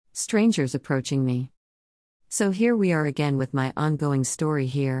Strangers approaching me. So here we are again with my ongoing story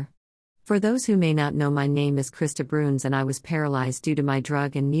here. For those who may not know, my name is Krista Bruns and I was paralyzed due to my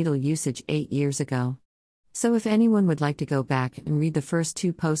drug and needle usage 8 years ago. So if anyone would like to go back and read the first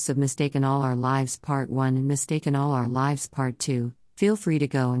 2 posts of Mistaken All Our Lives Part 1 and Mistaken All Our Lives Part 2, feel free to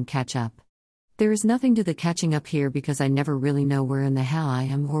go and catch up. There is nothing to the catching up here because I never really know where in the hell I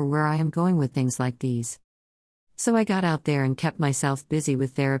am or where I am going with things like these. So I got out there and kept myself busy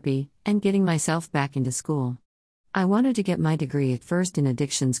with therapy and getting myself back into school. I wanted to get my degree at first in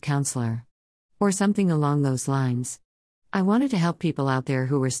addictions counselor. Or something along those lines. I wanted to help people out there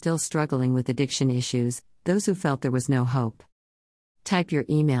who were still struggling with addiction issues, those who felt there was no hope. Type your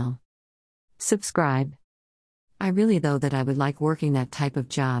email. Subscribe. I really though that I would like working that type of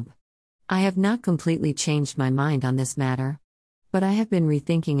job. I have not completely changed my mind on this matter. But I have been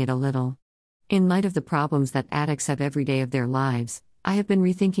rethinking it a little. In light of the problems that addicts have every day of their lives, I have been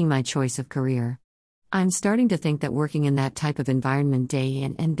rethinking my choice of career. I'm starting to think that working in that type of environment day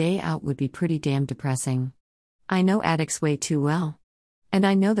in and day out would be pretty damn depressing. I know addicts way too well. And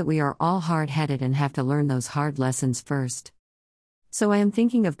I know that we are all hard-headed and have to learn those hard lessons first. So I am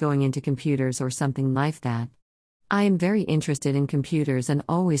thinking of going into computers or something like that. I am very interested in computers and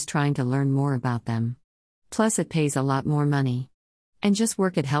always trying to learn more about them. Plus it pays a lot more money. And just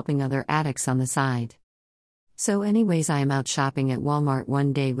work at helping other addicts on the side. So anyways, I am out shopping at Walmart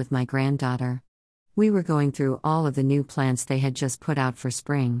one day with my granddaughter. We were going through all of the new plants they had just put out for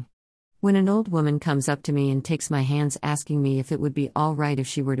spring. When an old woman comes up to me and takes my hands asking me if it would be all right if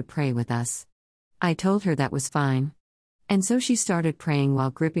she were to pray with us. I told her that was fine. And so she started praying while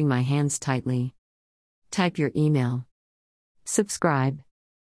gripping my hands tightly. Type your email. Subscribe.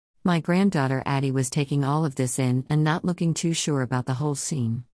 My granddaughter Addie was taking all of this in and not looking too sure about the whole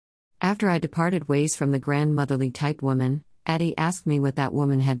scene. After I departed ways from the grandmotherly type woman, Addie asked me what that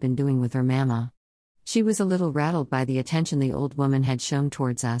woman had been doing with her mama. She was a little rattled by the attention the old woman had shown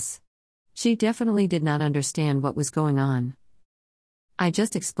towards us. She definitely did not understand what was going on. I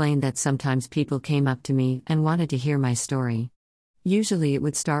just explained that sometimes people came up to me and wanted to hear my story. Usually it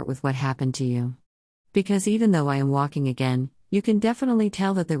would start with what happened to you. Because even though I am walking again, you can definitely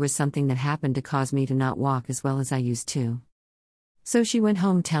tell that there was something that happened to cause me to not walk as well as I used to. So she went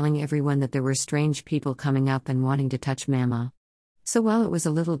home telling everyone that there were strange people coming up and wanting to touch Mama. So while it was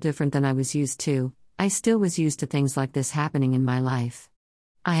a little different than I was used to, I still was used to things like this happening in my life.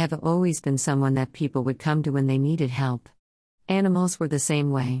 I have always been someone that people would come to when they needed help. Animals were the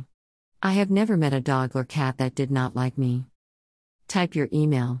same way. I have never met a dog or cat that did not like me. Type your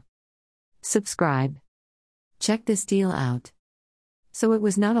email. Subscribe. Check this deal out. So it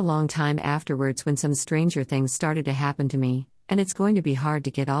was not a long time afterwards when some stranger things started to happen to me, and it's going to be hard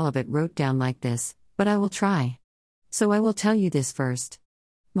to get all of it wrote down like this, but I will try. So I will tell you this first.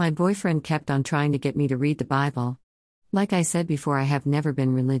 My boyfriend kept on trying to get me to read the Bible. Like I said before, I have never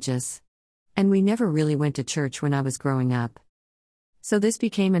been religious. And we never really went to church when I was growing up. So this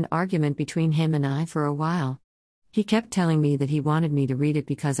became an argument between him and I for a while. He kept telling me that he wanted me to read it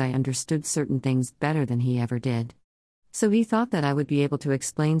because I understood certain things better than he ever did. So he thought that I would be able to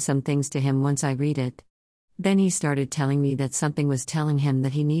explain some things to him once I read it. Then he started telling me that something was telling him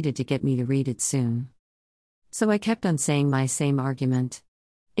that he needed to get me to read it soon. So I kept on saying my same argument.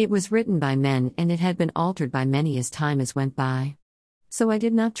 It was written by men and it had been altered by many as time has went by. So I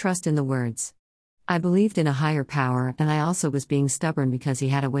did not trust in the words. I believed in a higher power and I also was being stubborn because he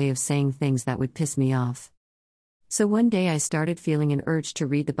had a way of saying things that would piss me off. So one day I started feeling an urge to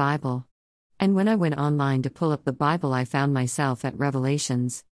read the Bible. And when I went online to pull up the Bible, I found myself at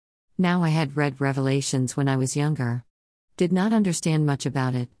Revelations. Now I had read Revelations when I was younger. Did not understand much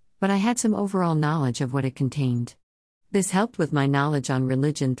about it, but I had some overall knowledge of what it contained. This helped with my knowledge on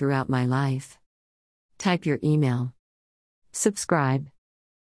religion throughout my life. Type your email. Subscribe.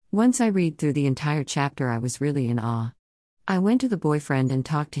 Once I read through the entire chapter, I was really in awe. I went to the boyfriend and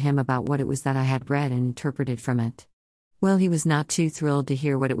talked to him about what it was that I had read and interpreted from it. Well, he was not too thrilled to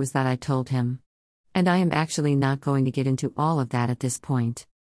hear what it was that I told him. And I am actually not going to get into all of that at this point.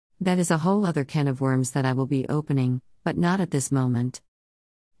 That is a whole other can of worms that I will be opening, but not at this moment.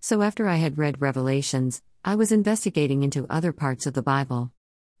 So after I had read Revelations, I was investigating into other parts of the Bible,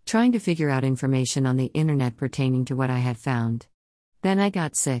 trying to figure out information on the internet pertaining to what I had found. Then I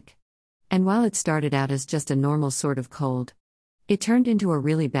got sick. And while it started out as just a normal sort of cold, it turned into a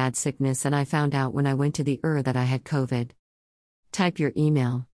really bad sickness, and I found out when I went to the ER that I had COVID. Type your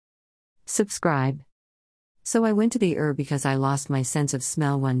email. Subscribe. So I went to the ER because I lost my sense of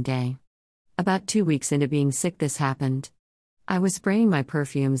smell one day. About 2 weeks into being sick, this happened. I was spraying my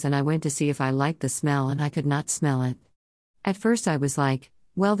perfumes and I went to see if I liked the smell and I could not smell it. At first I was like,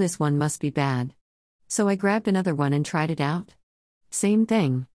 Well, this one must be bad. So I grabbed another one and tried it out. Same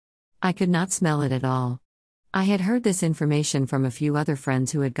thing. I could not smell it at all. I had heard this information from a few other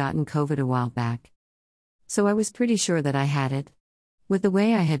friends who had gotten COVID a while back. So I was pretty sure that I had it. With the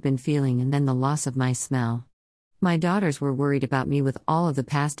way I had been feeling and then the loss of my smell. My daughters were worried about me with all of the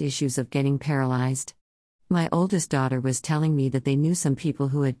past issues of getting paralyzed. My oldest daughter was telling me that they knew some people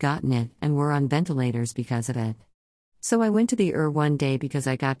who had gotten it and were on ventilators because of it. So I went to the one day because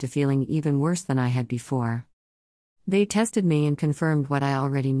I got to feeling even worse than I had before. They tested me and confirmed what I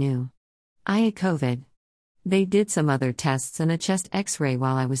already knew. I had COVID. They did some other tests and a chest x-ray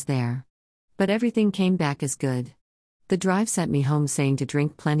while I was there. But everything came back as good. The drive sent me home saying to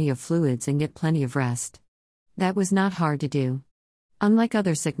drink plenty of fluids and get plenty of rest. That was not hard to do. Unlike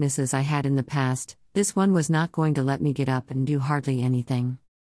other sicknesses I had in the past, this one was not going to let me get up and do hardly anything.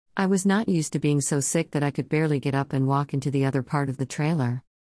 I was not used to being so sick that I could barely get up and walk into the other part of the trailer.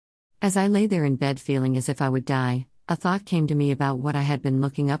 As I lay there in bed feeling as if I would die, a thought came to me about what I had been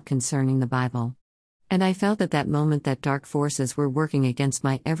looking up concerning the Bible. And I felt at that moment that dark forces were working against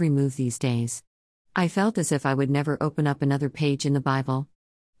my every move these days. I felt as if I would never open up another page in the Bible.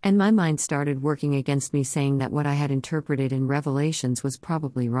 And my mind started working against me, saying that what I had interpreted in Revelations was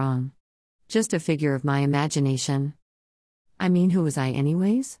probably wrong. Just a figure of my imagination. I mean, who was I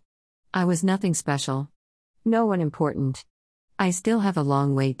anyways? I was nothing special. No one important. I still have a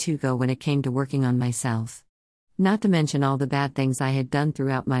long way to go when it came to working on myself. Not to mention all the bad things I had done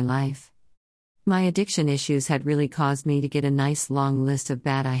throughout my life. My addiction issues had really caused me to get a nice long list of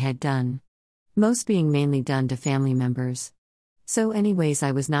bad I had done. Most being mainly done to family members. So anyways,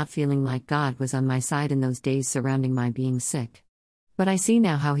 I was not feeling like God was on my side in those days surrounding my being sick. But I see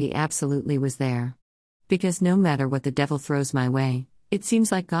now how He absolutely was there. Because no matter what the devil throws my way, it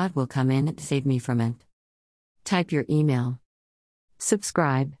seems like God will come in and save me from it. Type your email.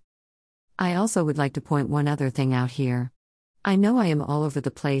 Subscribe. I also would like to point one other thing out here. I know I am all over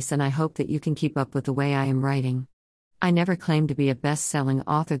the place and I hope that you can keep up with the way I am writing. I never claimed to be a best-selling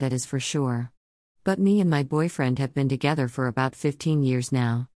author, that is for sure. But me and my boyfriend have been together for about 15 years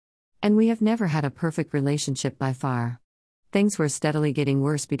now. And we have never had a perfect relationship by far. Things were steadily getting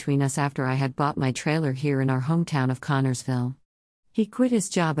worse between us after I had bought my trailer here in our hometown of Connorsville. He quit his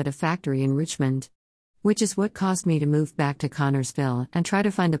job at a factory in Richmond, which is what caused me to move back to Connorsville and try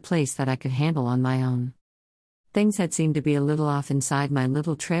to find a place that I could handle on my own. Things had seemed to be a little off inside my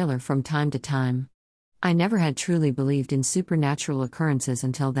little trailer from time to time. I never had truly believed in supernatural occurrences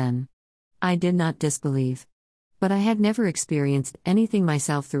until then. I did not disbelieve. But I had never experienced anything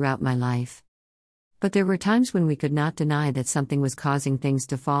myself throughout my life. But there were times when we could not deny that something was causing things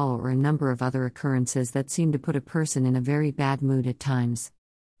to fall, or a number of other occurrences that seemed to put a person in a very bad mood at times.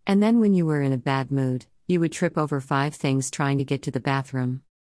 And then when you were in a bad mood, you would trip over 5 things trying to get to the bathroom.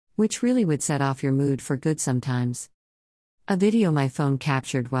 Which really would set off your mood for good sometimes. A video my phone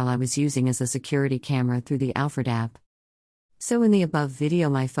captured while I was using as a security camera through the Alfred app. So in the above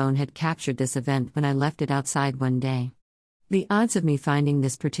video, my phone had captured this event when I left it outside one day. The odds of me finding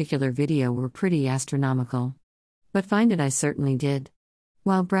this particular video were pretty astronomical. But find it I certainly did.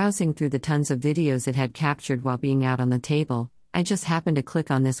 While browsing through the tons of videos it had captured while being out on the table, I just happened to click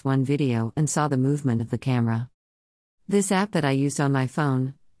on this one video and saw the movement of the camera. This app that I used on my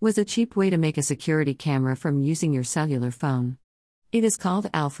phone was a cheap way to make a security camera from using your cellular phone. It is called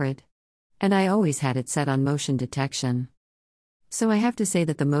Alfred. And I always had it set on motion detection. So I have to say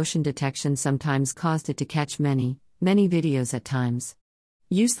that the motion detection sometimes caused it to catch many videos at times.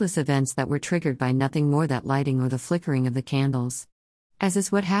 Useless events that were triggered by nothing more than lighting or the flickering of the candles. As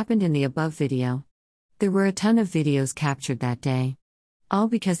is what happened in the above video. There were a ton of videos captured that day. All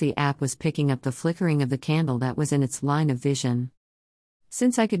because the app was picking up the flickering of the candle that was in its line of vision.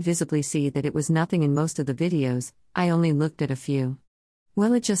 Since I could visibly see that it was nothing in most of the videos, I only looked at a few.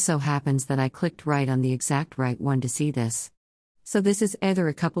 Well, it just so happens that I clicked right on the exact right one to see this. So this is either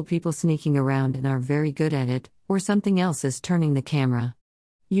a couple people sneaking around and are very good at it, or something else is turning the camera.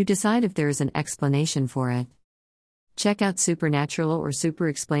 You decide if there is an explanation for it. Check out Supernatural or Super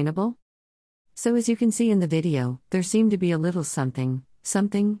Explainable. So as you can see in the video, there seemed to be a little something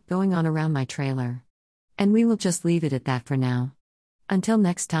going on around my trailer. And we will just leave it at that for now. Until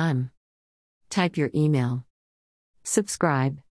next time. Type your email. Subscribe.